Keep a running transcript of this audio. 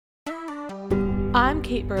I'm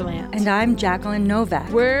Kate Berlant. And I'm Jacqueline Novak.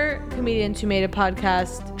 We're comedians who made a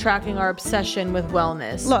podcast tracking our obsession with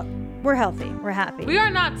wellness. Look, we're healthy. We're happy. We are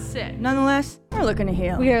not sick. Nonetheless, we're looking to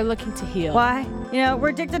heal. We are looking to heal. Why? We're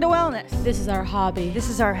addicted to wellness. This is our hobby. This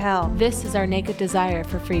is our hell. This is our naked desire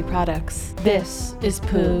for free products. This is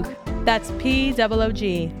POOG. That's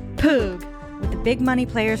P-O-O-G. POOG, with the Big Money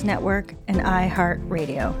Players Network and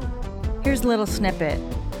iHeartRadio. Here's a little snippet.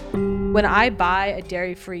 When I buy a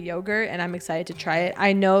dairy-free yogurt and I'm excited to try it,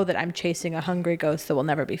 I know that I'm chasing a hungry ghost that will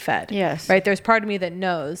never be fed. Yes. Right? There's part of me that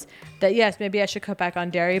knows that, yes, maybe I should cut back on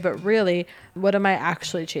dairy, but really, what am I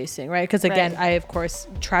actually chasing, right? Because again, I, of course,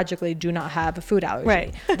 tragically do not have a food allergy.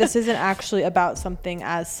 Right. This isn't actually about something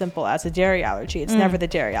as simple as a dairy allergy. It's never the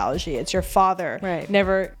dairy allergy. It's your father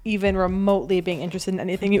never even remotely being interested in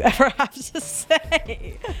anything you ever have to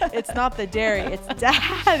say. It's not the dairy. It's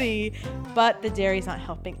daddy. But the dairy's not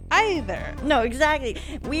helping either. No, exactly.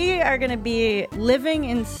 We are going to be living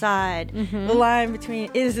inside the line between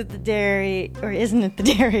is it the dairy or isn't it the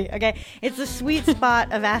dairy, okay? It's the sweet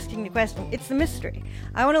spot of asking the question. It's the mystery.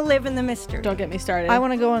 I want to live in the mystery. Don't get me started. I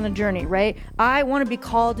want to go on the journey, right? I want to be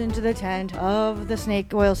called into the tent of the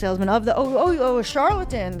snake oil salesman, of the, a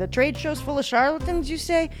charlatan. The trade show's full of charlatans, you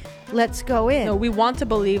say? Let's go in. No, we want to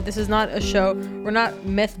believe this is not a show. We're not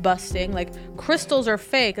myth busting. Like, crystals are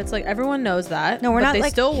fake. It's like everyone knows that. No, we're not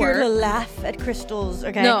like still here work. to laugh at crystals,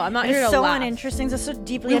 okay? No, I'm not here to It's so laugh. uninteresting. It's so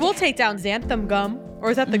deeply... We will take down xanthan gum. Or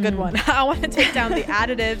is that the good one? I want to take down the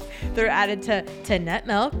additives that are added to nut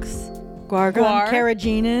milks. Guar,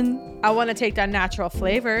 carrageenan. I want to take down natural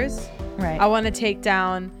flavors. Right. I want to take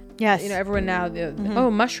down... Yes. Everyone now,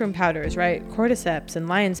 mushroom powders, right? Cordyceps and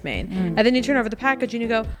lion's mane. And then you turn over the package and you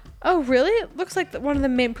go, oh, really? It looks like one of the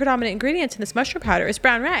main predominant ingredients in this mushroom powder is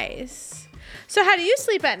brown rice. So how do you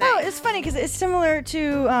sleep at night? Oh, it's funny because it's similar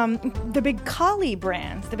to the big cauli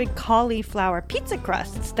brands, the big cauliflower pizza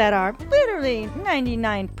crusts that are literally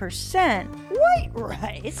 99% white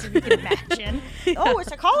rice, if you can imagine. Oh,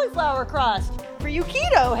 it's a cauliflower crust for you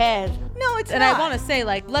keto heads. No, it's and not. I want to say,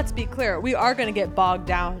 let's be clear. We are going to get bogged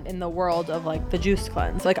down in the world of, the juice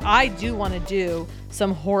cleanse. I do want to do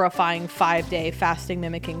some horrifying 5-day fasting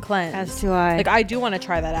mimicking cleanse. As do I. I do want to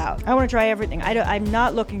try that out. I want to try everything. I'm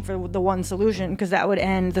not looking for the one solution because that would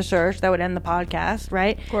end the search. That would end the podcast,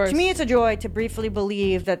 right? Of course. To me, it's a joy to briefly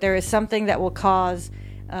believe that there is something that will cause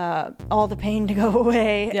all the pain to go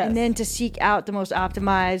away, and then to seek out the most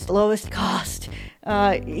optimized, lowest cost,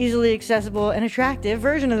 easily accessible and attractive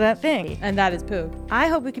version of that thing. And that is POOG. I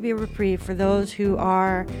hope it could be a reprieve for those who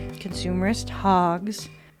are consumerist hogs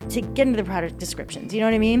to get into the product descriptions. You know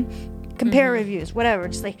what I mean? Compare reviews, whatever.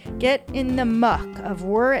 Just get in the muck of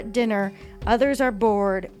we're at dinner, others are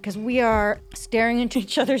bored, because we are staring into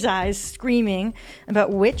each other's eyes, screaming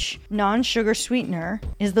about which non-sugar sweetener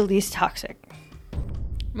is the least toxic.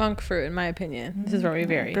 Monk fruit, in my opinion. This is where we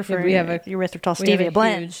vary. Prefer we have a erythritol stevia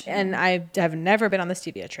blend. And I have never been on the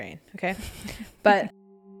stevia train, okay? But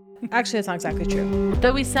actually, that's not exactly true.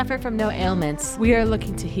 Though we suffer from no ailments, we are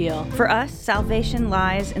looking to heal. For us, salvation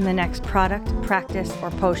lies in the next product, practice, or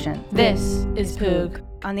potion. This is POOG.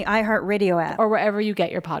 On the iHeartRadio app. Or wherever you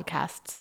get your podcasts.